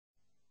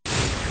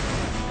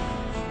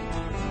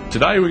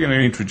Today we're going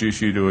to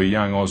introduce you to a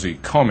young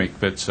Aussie comic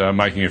that's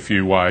making a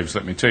few waves,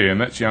 let me tell you, and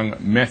that's young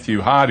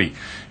Matthew Hardy.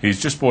 He's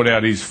just brought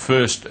out his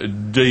first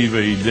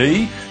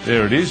DVD.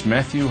 There it is,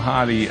 Matthew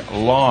Hardy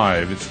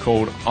Live. It's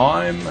called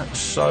I'm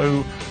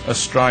So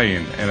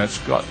Australian, and it's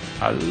got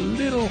a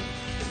little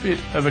bit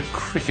of a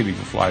cricketing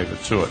flavour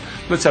to it.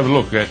 Let's have a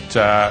look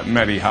at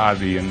Matty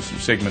Hardy and some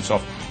segments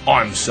off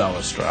I'm So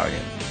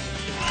Australian.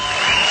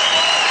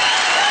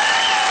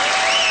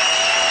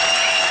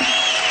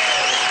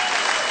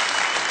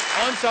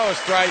 I'm so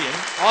Australian,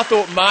 I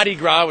thought Mardi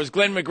Gras was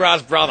Glenn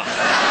McGrath's brother.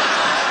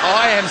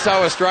 I am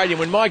so Australian.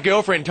 When my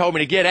girlfriend told me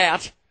to get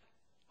out,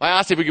 I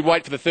asked if we could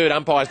wait for the third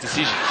umpire's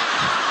decision.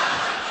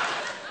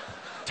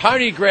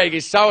 Tony Greig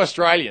is so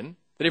Australian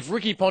that if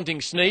Ricky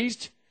Ponting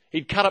sneezed,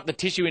 he'd cut up the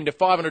tissue into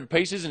 500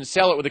 pieces and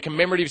sell it with a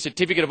commemorative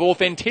certificate of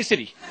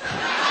authenticity.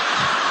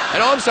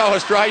 And I'm so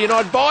Australian,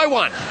 I'd buy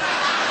one.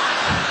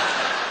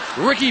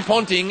 Ricky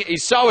Ponting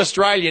is so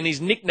Australian,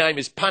 his nickname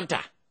is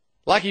Punter.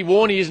 Lucky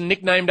Warney isn't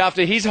nicknamed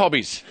after his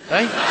hobbies,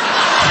 eh?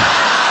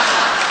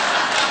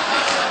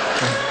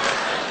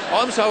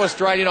 I'm so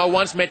Australian, I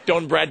once met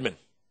Don Bradman.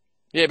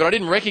 Yeah, but I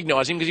didn't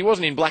recognise him because he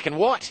wasn't in black and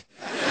white.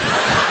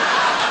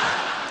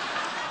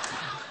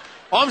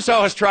 I'm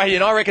so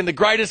Australian, I reckon the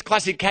greatest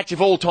classic catch of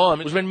all time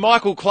was when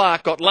Michael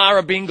Clarke got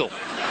Lara Bingle.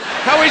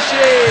 How is she?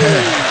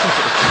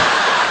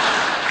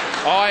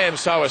 I am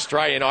so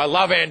Australian, I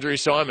love Andrew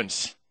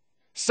Simons.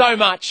 So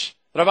much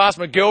that I've asked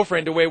my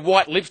girlfriend to wear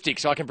white lipstick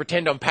so I can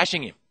pretend I'm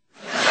pashing him.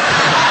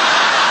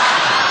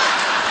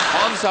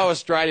 I'm so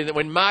Australian that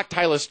when Mark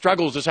Taylor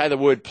struggles to say the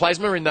word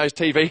plasma in those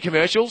TV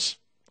commercials,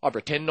 I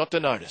pretend not to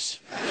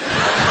notice.